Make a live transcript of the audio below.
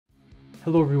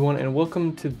Hello everyone and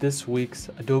welcome to this week's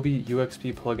Adobe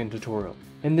UXP plugin tutorial.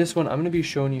 In this one I'm going to be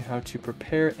showing you how to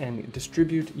prepare and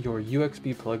distribute your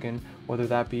UXP plugin, whether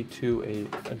that be to a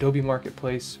Adobe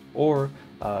Marketplace or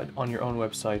on your own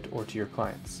website or to your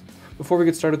clients. Before we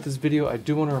get started with this video, I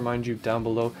do want to remind you down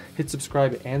below, hit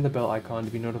subscribe and the bell icon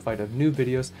to be notified of new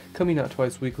videos coming out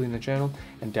twice weekly in the channel,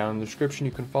 and down in the description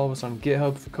you can follow us on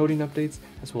GitHub for coding updates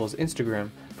as well as Instagram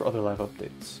for other live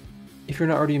updates. If you're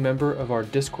not already a member of our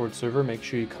Discord server, make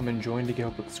sure you come and join to get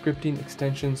help with scripting,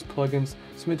 extensions, plugins,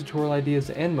 submit tutorial ideas,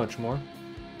 and much more.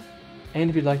 And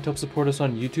if you'd like to help support us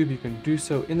on YouTube, you can do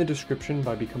so in the description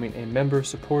by becoming a member,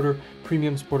 supporter,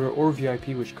 premium supporter, or VIP,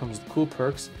 which comes with cool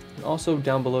perks. And also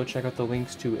down below, check out the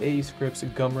links to AE Scripts,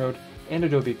 Gumroad, and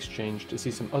Adobe Exchange to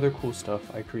see some other cool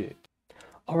stuff I create.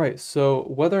 Alright, so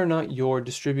whether or not you're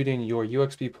distributing your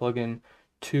UXP plugin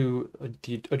to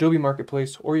the Adobe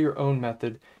Marketplace or your own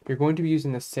method, you're going to be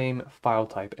using the same file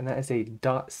type, and that is a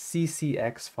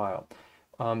 .ccx file.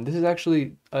 This is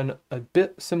actually a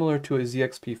bit similar to a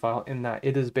ZXP file in that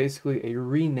it is basically a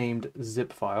renamed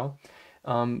zip file,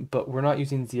 but we're not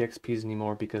using ZXPs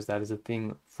anymore because that is a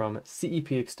thing from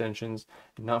CEP extensions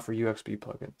and not for UXP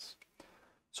plugins.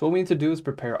 So what we need to do is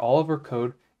prepare all of our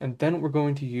code, and then we're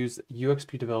going to use the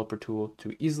UXP developer tool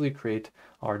to easily create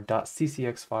our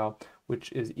 .ccx file,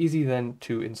 which is easy then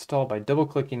to install by double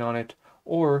clicking on it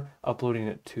or uploading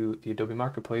it to the Adobe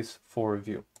Marketplace for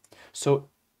review. So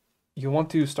you want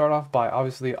to start off by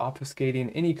obviously obfuscating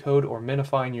any code or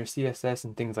minifying your CSS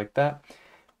and things like that.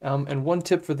 And one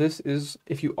tip for this is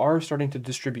if you are starting to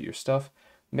distribute your stuff,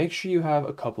 make sure you have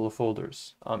a couple of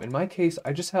folders. In my case,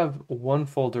 I just have one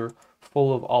folder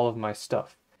full of all of my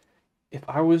stuff. If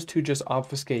I was to just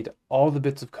obfuscate all the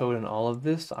bits of code in all of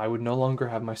this, I would no longer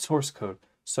have my source code.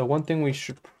 So one thing we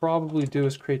should probably do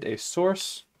is create a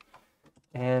source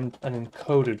and an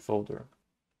encoded folder.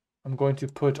 I'm going to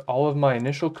put all of my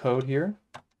initial code here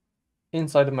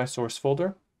inside of my source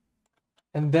folder,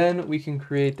 and then we can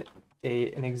create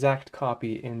an exact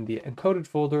copy in the encoded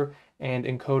folder and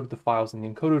encode the files in the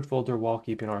encoded folder while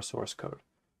keeping our source code.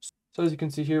 So as you can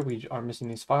see here, we are missing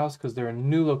these files because they're in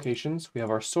new locations. We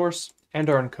have our source and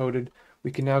our encoded.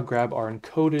 We can now grab our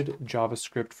encoded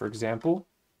JavaScript, for example,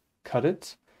 cut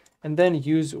it, and then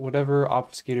use whatever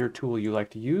obfuscator tool you like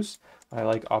to use. I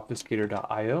like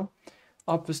obfuscator.io.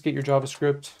 Obfuscate your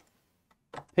JavaScript,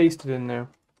 paste it in there.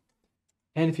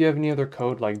 And if you have any other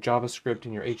code like JavaScript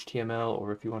in your HTML,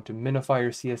 or if you want to minify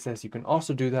your CSS, you can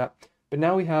also do that. But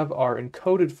now we have our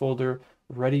encoded folder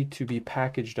ready to be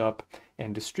packaged up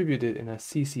and distributed in a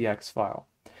CCX file.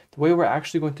 The way we're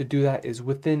actually going to do that is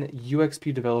within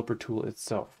UXP developer tool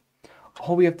itself.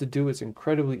 All we have to do is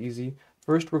incredibly easy.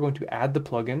 First, we're going to add the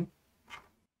plugin,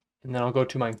 and then I'll go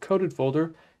to my encoded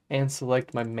folder and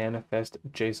select my manifest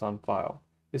JSON file.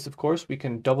 This, of course, we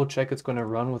can double check it's going to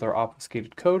run with our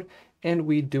obfuscated code, and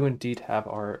we do indeed have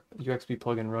our UXP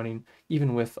plugin running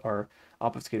even with our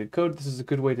obfuscated code. This is a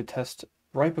good way to test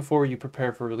right before you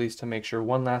prepare for release to make sure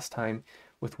one last time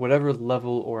with whatever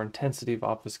level or intensity of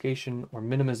obfuscation or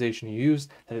minimization you use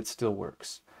that it still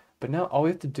works. But now all we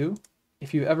have to do,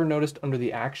 if you've ever noticed under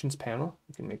the actions panel,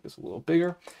 you can make this a little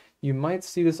bigger, you might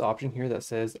see this option here that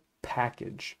says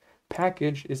package.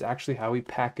 Package is actually how we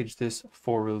package this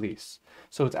for release.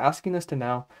 So it's asking us to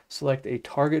now select a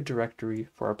target directory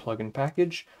for our plugin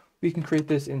package. We can create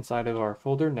this inside of our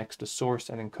folder next to source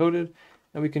and encoded,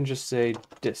 and we can just say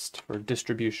dist for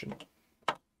distribution.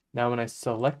 Now when I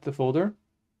select the folder,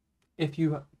 if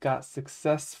you got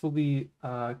successfully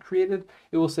created,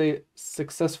 it will say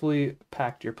successfully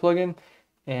packed your plugin,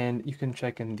 and you can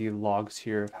check in the logs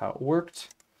here of how it worked.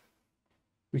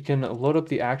 We can load up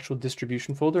the actual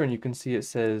distribution folder, and you can see it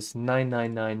says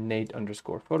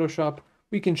 999nate_Photoshop.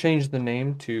 We can change the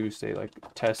name to say like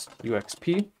test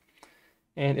UXP.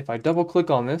 And if I double click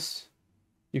on this,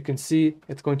 you can see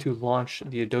it's going to launch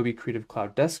the Adobe Creative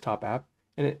Cloud desktop app.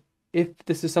 And if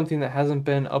this is something that hasn't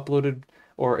been uploaded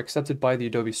or accepted by the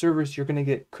Adobe servers, you're going to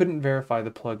get couldn't verify the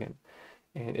plugin.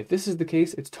 And if this is the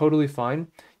case, it's totally fine.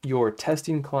 Your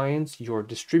testing clients, your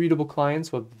distributable clients,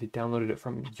 whether they downloaded it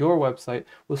from your website,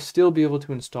 will still be able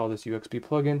to install this UXP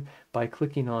plugin by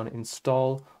clicking on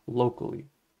Install Locally.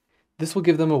 This will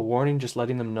give them a warning, just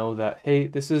letting them know that, hey,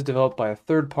 this is developed by a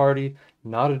third party,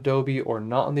 not Adobe or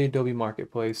not on the Adobe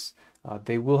Marketplace.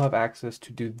 They will have access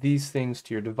to do these things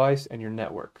to your device and your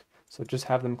network. So just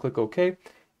have them click OK,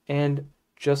 and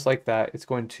just like that, it's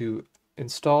going to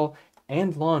install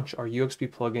and launch our UXP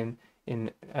plugin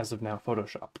in, as of now,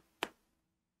 Photoshop.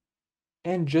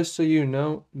 And just so you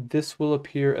know, this will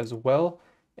appear as well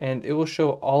and it will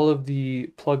show all of the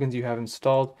plugins you have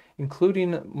installed,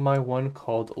 including my one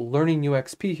called Learning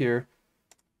UXP here,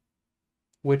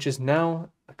 which is now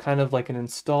kind of like an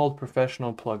installed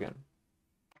professional plugin.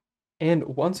 And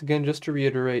once again, just to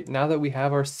reiterate, now that we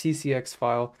have our CCX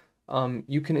file,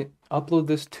 you can upload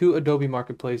this to Adobe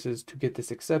Marketplaces to get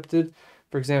this accepted.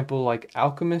 For example, like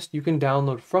Alchemist, you can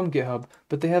download from GitHub,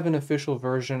 but they have an official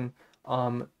version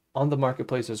on the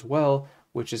marketplace as well,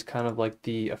 which is kind of like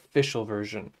the official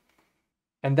version.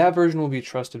 And that version will be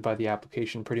trusted by the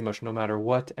application pretty much no matter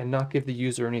what, and not give the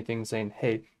user anything saying,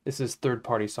 hey, this is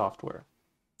third-party software.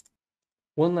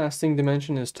 One last thing to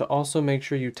mention is to also make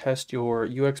sure you test your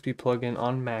UXP plugin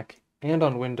on Mac and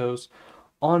on Windows,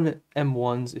 on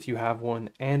M1s if you have one,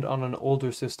 and on an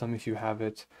older system if you have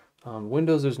it.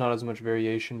 Windows, there's not as much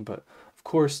variation, but of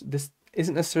course, this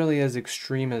isn't necessarily as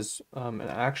extreme as an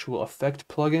actual effect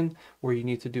plugin where you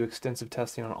need to do extensive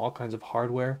testing on all kinds of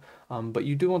hardware, but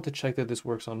you do want to check that this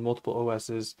works on multiple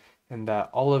OSs and that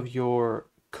all of your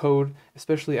code,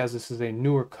 especially as this is a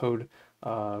newer code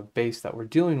base that we're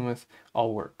dealing with,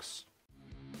 all works.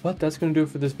 But that's going to do it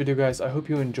for this video, guys. I hope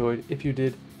you enjoyed. If you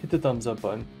did, hit the thumbs up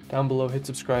button. Down below, hit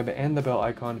subscribe and the bell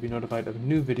icon to be notified of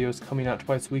new videos coming out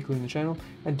twice weekly in the channel.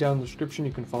 And down in the description,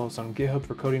 you can follow us on GitHub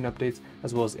for coding updates,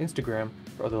 as well as Instagram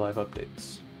for other live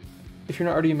updates. If you're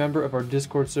not already a member of our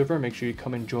Discord server, make sure you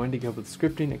come and join to get help with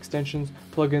scripting, extensions,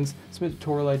 plugins, submit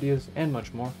tutorial ideas, and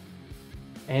much more.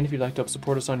 And if you'd like to help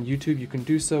support us on YouTube, you can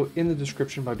do so in the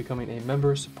description by becoming a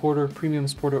member, supporter, premium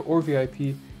supporter, or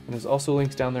VIP. And there's also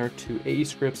links down there to AE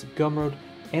Scripts, Gumroad,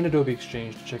 and Adobe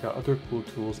Exchange to check out other cool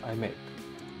tools I make.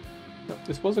 Now,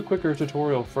 this was a quicker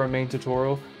tutorial for a main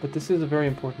tutorial, but this is a very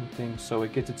important thing, so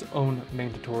it gets its own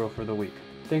main tutorial for the week.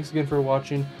 Thanks again for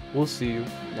watching. We'll see you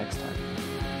next time.